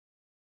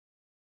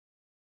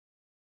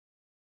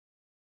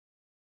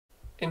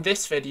In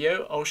this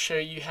video, I'll show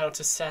you how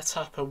to set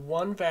up a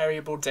one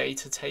variable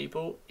data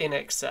table in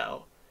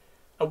Excel.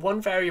 A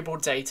one variable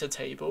data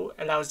table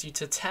allows you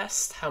to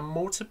test how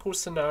multiple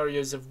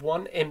scenarios of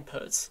one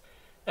input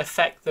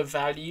affect the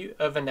value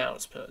of an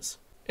output.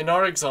 In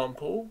our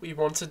example, we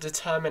want to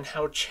determine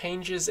how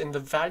changes in the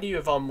value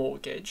of our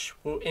mortgage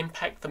will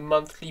impact the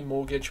monthly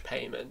mortgage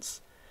payments.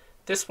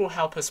 This will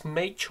help us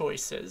make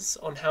choices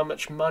on how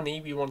much money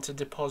we want to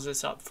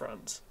deposit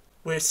upfront.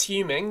 We're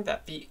assuming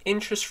that the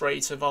interest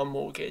rate of our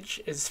mortgage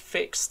is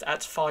fixed at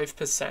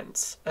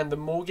 5% and the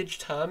mortgage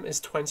term is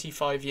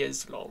 25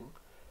 years long.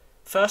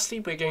 Firstly,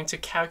 we're going to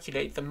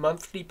calculate the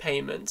monthly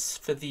payments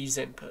for these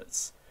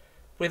inputs.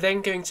 We're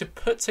then going to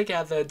put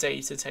together a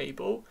data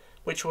table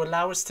which will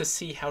allow us to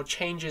see how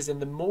changes in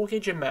the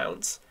mortgage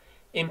amount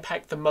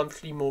impact the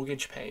monthly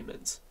mortgage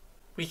payment.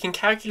 We can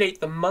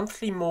calculate the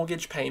monthly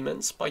mortgage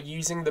payments by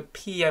using the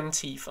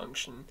PMT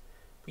function.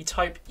 We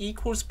type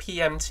equals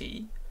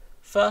PMT.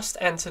 First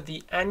enter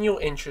the annual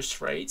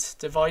interest rate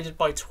divided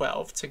by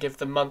 12 to give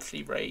the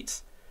monthly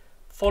rate,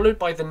 followed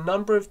by the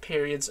number of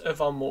periods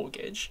of our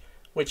mortgage,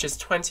 which is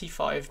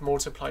 25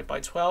 multiplied by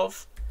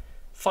 12.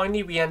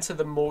 Finally, we enter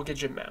the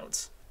mortgage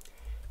amount.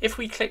 If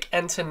we click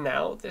enter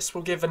now, this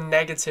will give a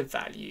negative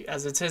value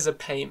as it is a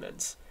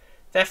payment.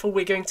 Therefore,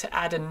 we're going to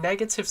add a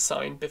negative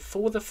sign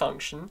before the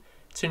function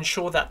to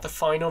ensure that the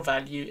final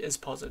value is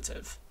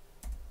positive.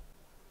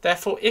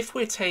 Therefore, if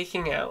we're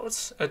taking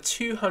out a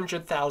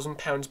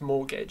 £200,000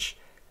 mortgage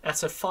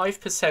at a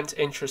 5%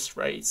 interest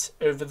rate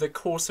over the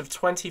course of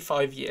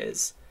 25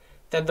 years,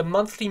 then the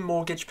monthly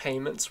mortgage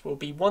payments will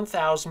be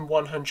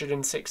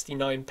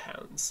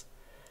 £1,169.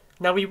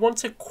 Now we want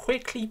to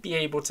quickly be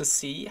able to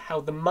see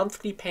how the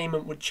monthly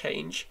payment would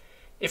change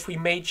if we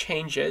made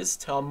changes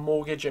to our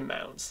mortgage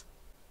amount.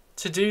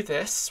 To do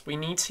this, we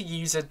need to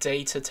use a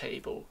data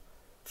table.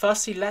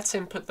 Firstly, let's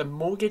input the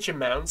mortgage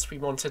amounts we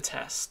want to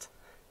test.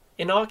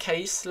 In our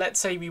case, let's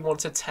say we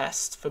want to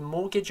test for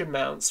mortgage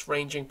amounts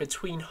ranging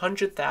between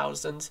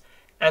 £100,000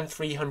 and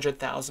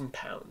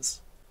 £300,000.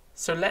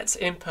 So let's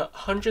input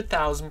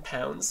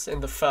 £100,000 in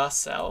the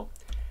first cell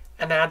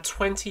and add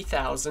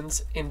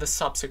 20,000 in the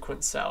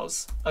subsequent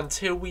cells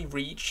until we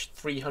reach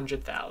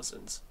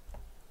 300,000.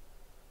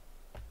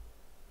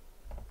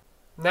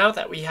 Now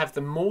that we have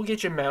the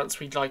mortgage amounts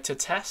we'd like to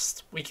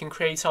test, we can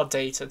create our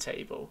data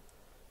table.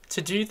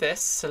 To do this,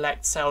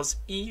 select cells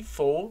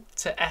E4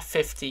 to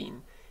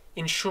F15,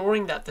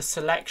 ensuring that the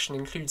selection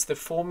includes the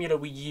formula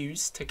we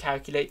use to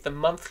calculate the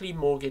monthly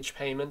mortgage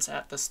payments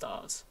at the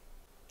start.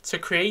 To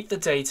create the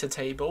data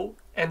table,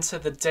 enter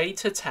the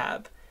Data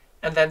tab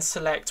and then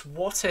select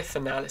What If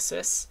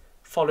Analysis,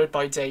 followed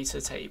by Data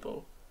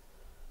Table.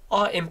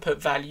 Our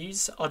input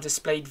values are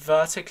displayed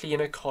vertically in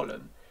a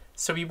column,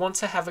 so we want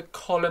to have a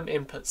column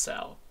input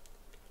cell.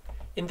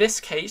 In this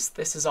case,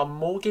 this is our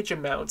mortgage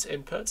amount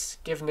input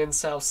given in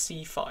cell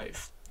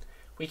C5.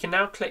 We can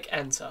now click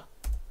Enter.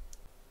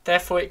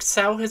 Therefore,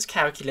 Excel has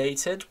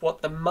calculated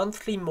what the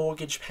monthly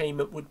mortgage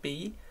payment would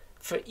be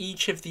for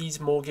each of these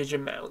mortgage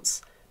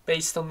amounts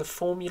based on the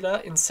formula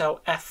in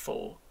cell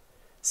F4.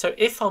 So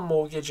if our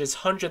mortgage is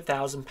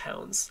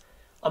 £100,000,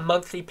 our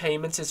monthly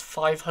payment is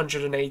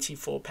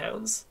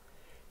 £584.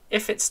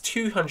 If it's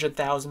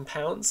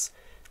 £200,000,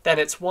 then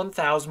it's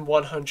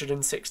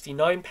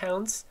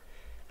 £1,169.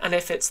 And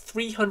if it's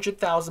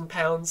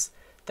 £300,000,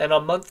 then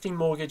our monthly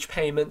mortgage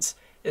payment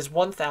is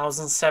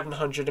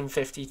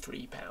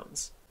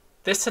 £1,753.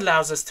 This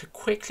allows us to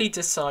quickly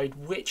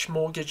decide which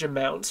mortgage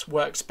amount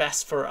works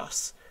best for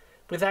us,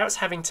 without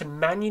having to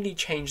manually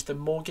change the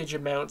mortgage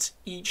amount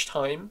each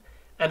time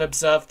and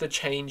observe the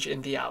change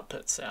in the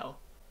output cell.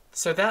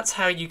 So that's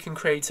how you can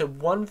create a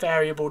one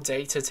variable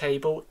data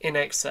table in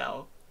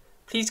Excel.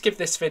 Please give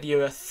this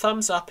video a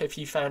thumbs up if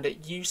you found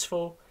it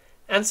useful,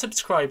 and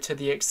subscribe to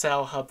the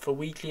Excel Hub for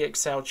weekly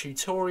Excel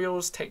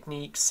tutorials,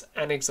 techniques,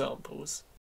 and examples.